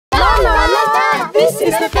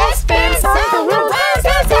is the best band song the world has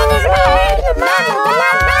ever heard.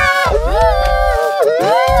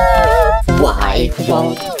 Why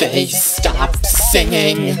won't they stop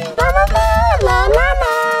singing?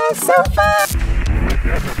 So fun.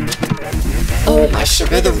 Oh my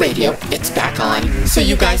sugar, the radio, it's back on. So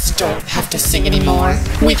you guys don't have to sing anymore.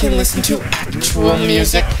 We can listen to actual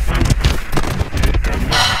music.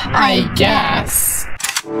 I guess.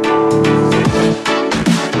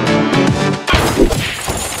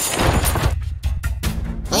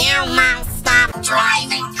 You must stop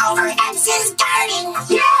driving over X's garden.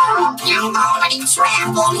 You've already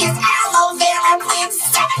trampled his aloe vera plant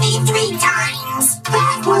 73 times.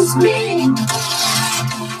 That was me.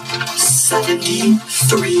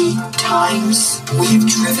 73 times. We've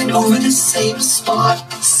driven over the same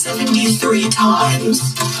spot 73 times.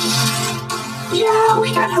 Yeah,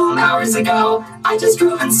 we got home hours ago. I just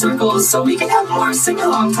drove in circles so we could have more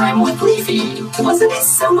sing-along time with Leafy. Wasn't it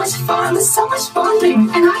so much fun? So much bonding.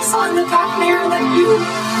 And I saw in the back mirror that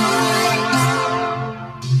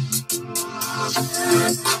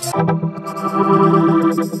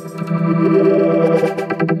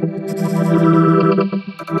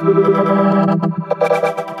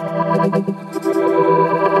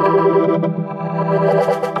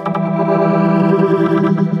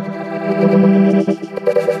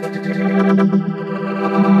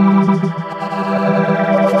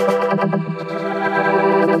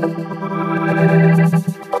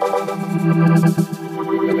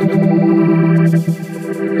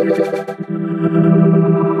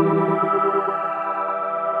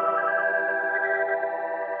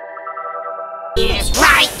He's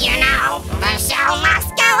right, you know. The show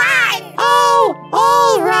must go on. Oh,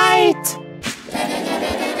 all right.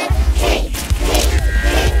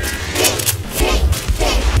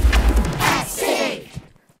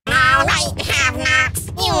 All right, have-nots.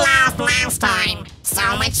 You lost last time. So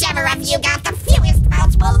whichever of you got the fewest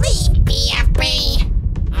votes will leave BFB.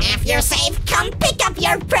 If you're safe, come pick up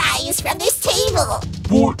your prize from this table.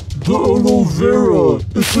 But the aloe vera,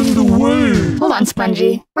 it's in the way. Hold on,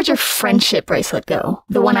 Spongy. Where'd your friendship bracelet go?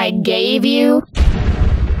 The one I gave you?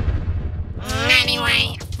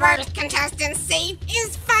 Anyway, first contestant safe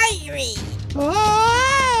is Fiery.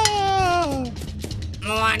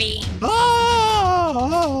 Woody.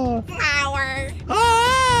 Flower.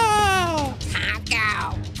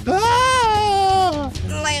 Taco.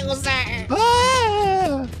 Loser.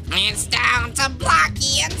 It's down to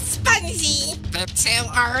Blocky and Spongy, the two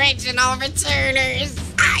original returners.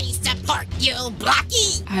 I support you,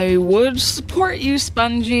 Blocky. I would support you,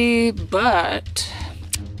 Spongy, but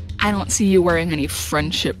I don't see you wearing any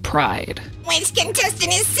friendship pride. Which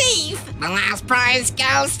contestant is safe? The last prize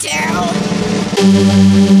goes to...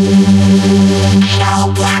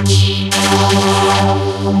 Blocky.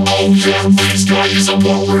 These guys are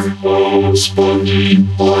lower. Oh, Spongy,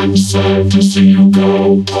 I'm sad to see you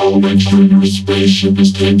go. I'll make sure your spaceship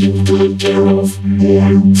is taken good care of.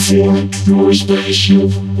 I'm for your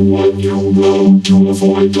spaceship when you road to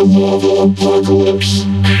avoid the lava apocalypse.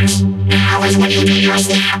 Now is when you do your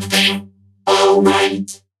snap thing. All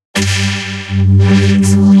right.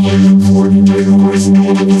 It's really important to always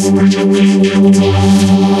know that it's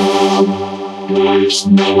nice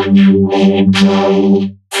knowing you all go.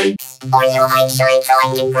 Are you actually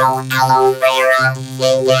trying to grow aloe vera?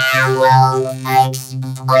 Yeah, well, I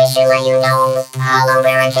should let you know aloe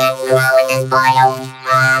vera can grow in this biome.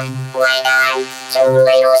 When I'm too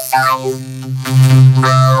little size.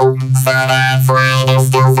 Oh, so that's why they're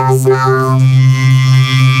still so small.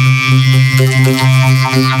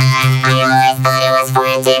 I always thought it was for a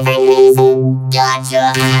different reason. Gotcha.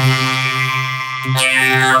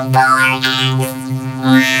 Poor eggs.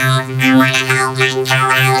 Well, I wanna help my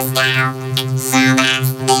co-host now. So that's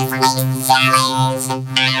this week's challenge.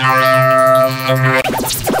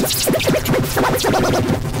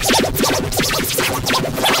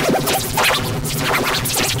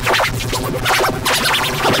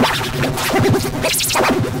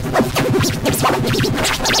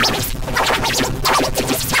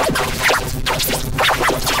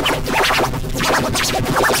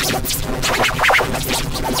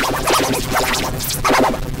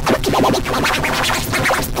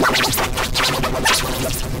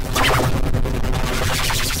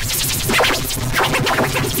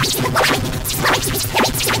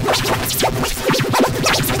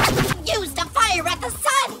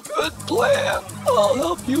 I'll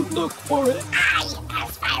help you look for it. I,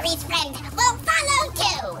 as Fiery's friend, will follow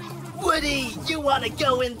too. Woody, you wanna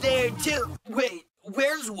go in there too? Wait,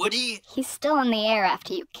 Where's Woody? He's still in the air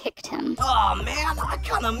after you kicked him. Aw, man, I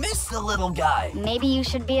kinda miss the little guy. Maybe you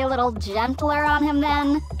should be a little gentler on him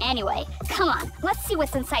then? Anyway, come on, let's see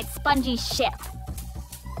what's inside Spongy's ship.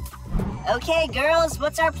 Okay, girls,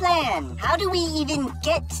 what's our plan? How do we even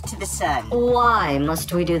get to the sun? Why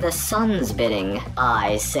must we do the sun's bidding?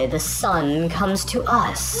 I say the sun comes to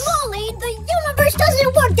us. Molly, the universe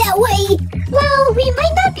doesn't work that way! Well, we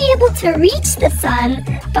might not be able to reach the sun,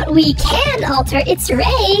 but we can alter its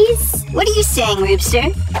rays. What are you saying,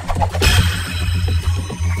 Roopster?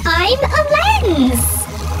 I'm a lens!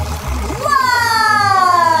 Whoa!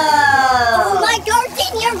 Oh my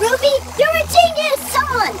gardenia, Ruby! You're a genius!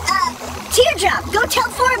 Someone, Teardrop, go tell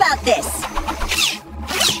Thor about this!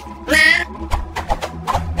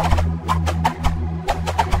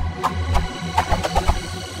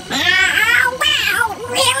 Wow,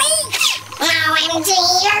 really? OMG,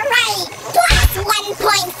 you're right! Plus 1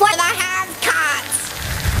 point for the half-cots!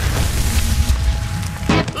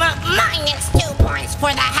 Minus 2 points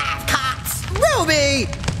for the half-cots. Ruby!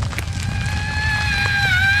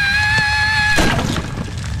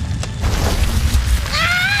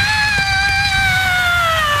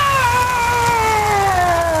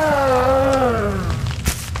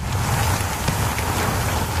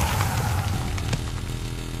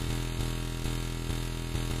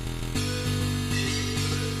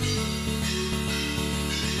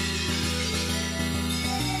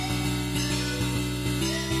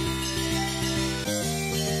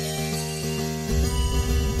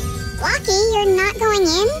 Lucky, you're not going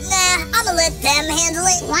in? Nah, I'ma let them handle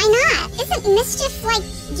it. Why not? Isn't mischief, like,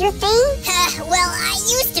 your thing? Well, I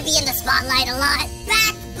used to be in the spotlight a lot.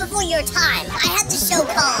 Back before your time, I had the show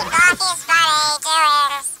called Coffee's Buddy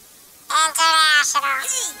Doings International.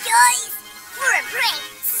 Hey, guys! For a break,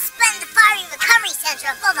 suspend the Fiery Recovery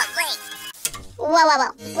Center above a lake. Whoa.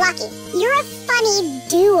 Lucky, you're a funny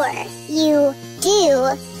doer. You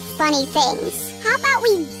do funny things. How about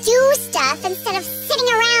we do stuff instead of sitting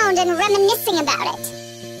around and reminiscing about it?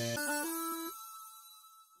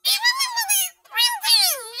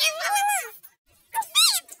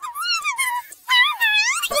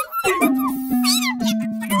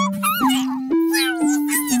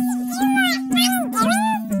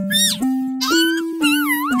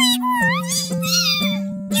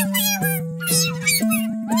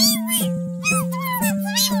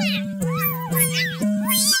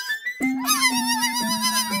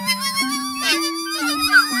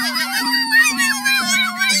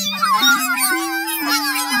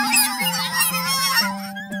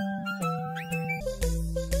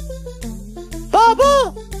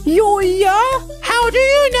 Bubble? Yeah? How do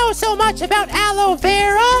you know so much about aloe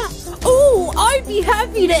vera? Oh, I'd be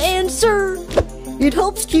happy to answer. It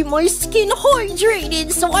helps keep my skin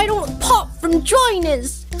hydrated so I don't pop from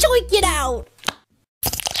dryness. Check it out.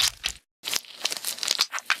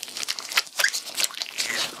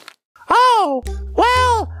 Oh,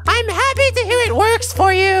 well, I'm happy to hear it works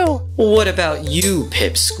for you. What about you,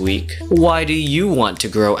 Pipsqueak? Why do you want to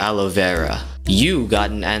grow aloe vera? You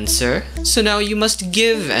got an answer, so now you must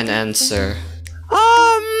give an answer.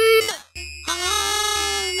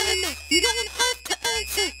 You don't have to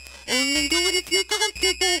answer. Only do it if you're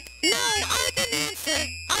comfortable. No, I can answer.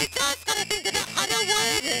 I just gotta think about how to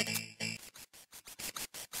word it.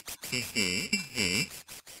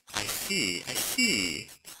 I see.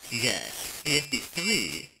 Yes,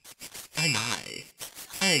 53. I'm I.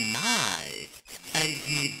 And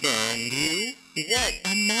he burned you? What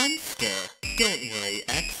a monster. Don't worry,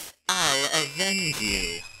 X. I'll avenge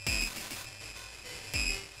you.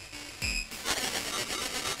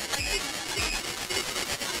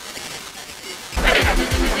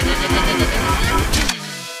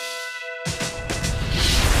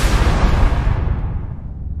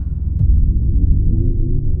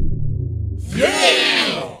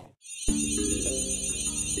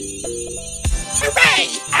 Hooray!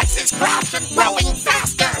 X's craft and growing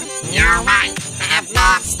faster. You're right. I have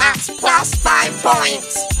knots. That's plus 5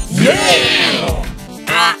 points. Yeah!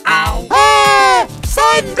 Uh-oh. Ah!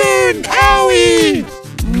 Sunburn! Owie!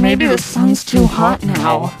 Maybe the sun's too hot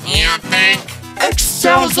now. You think? X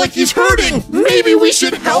sounds like he's hurting. Maybe we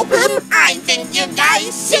should help him? I think you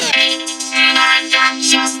guys should. And I got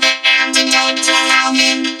just the antidote to help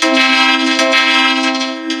him.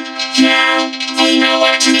 Yeah, I know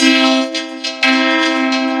what to do.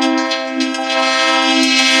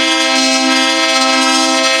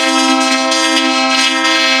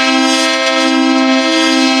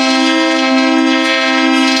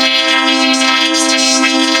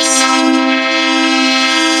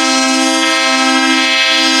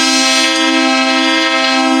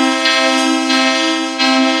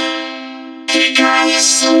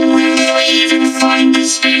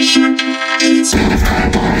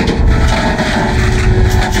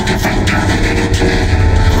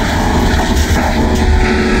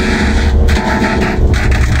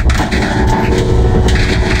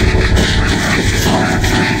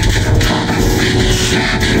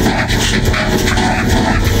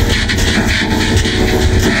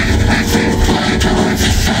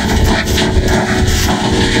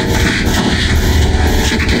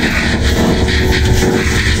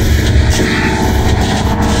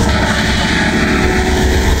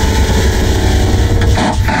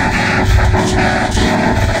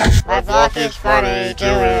 My block is funny,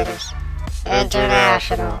 doing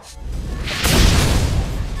international.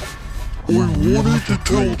 I wanted to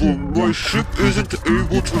tell them my ship isn't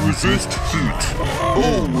able to resist heat.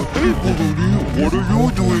 Oh, hey Balloony, what are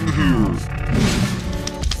you doing here?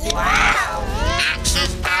 Wow!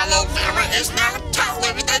 Axe's aloe vera is now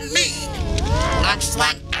taller than me! Looks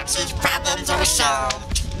like Axe's problems are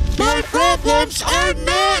solved. My problems are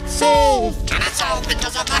not solved! And it's all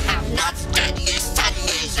because of the have-nots deadly sun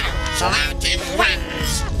laser. Slanting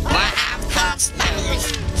wings. The have-nots members.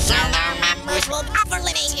 Solar members will be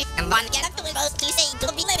eliminated. And one get up to the most to say to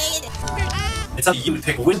be eliminated. It's up to you to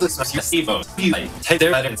pick which looks most useful. You take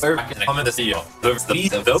their letter and serve back and comment the CEO. Whoever's the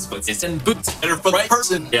least of those puts is in boots. Better for the right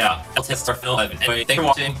person. Yeah, I'll test our film 11. Anyway, thanks for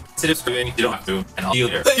watching. Instead of screwing, you don't have to. And I'll see you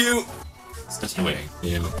later. Thank you! Continue waiting.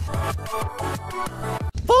 Yeah.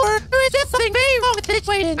 Or there is just something very wrong with the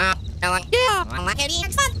situation. Really? Yeah. Well, that could be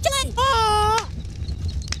excellent.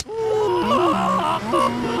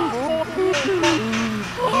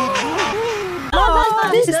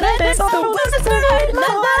 This is the best of the West tonight.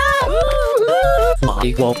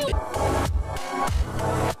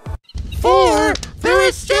 Or there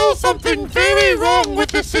is still something very wrong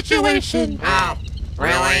with the situation. Oh,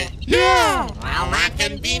 really? Yeah. Well, that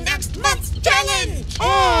can be next month's challenge.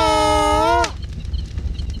 Oh.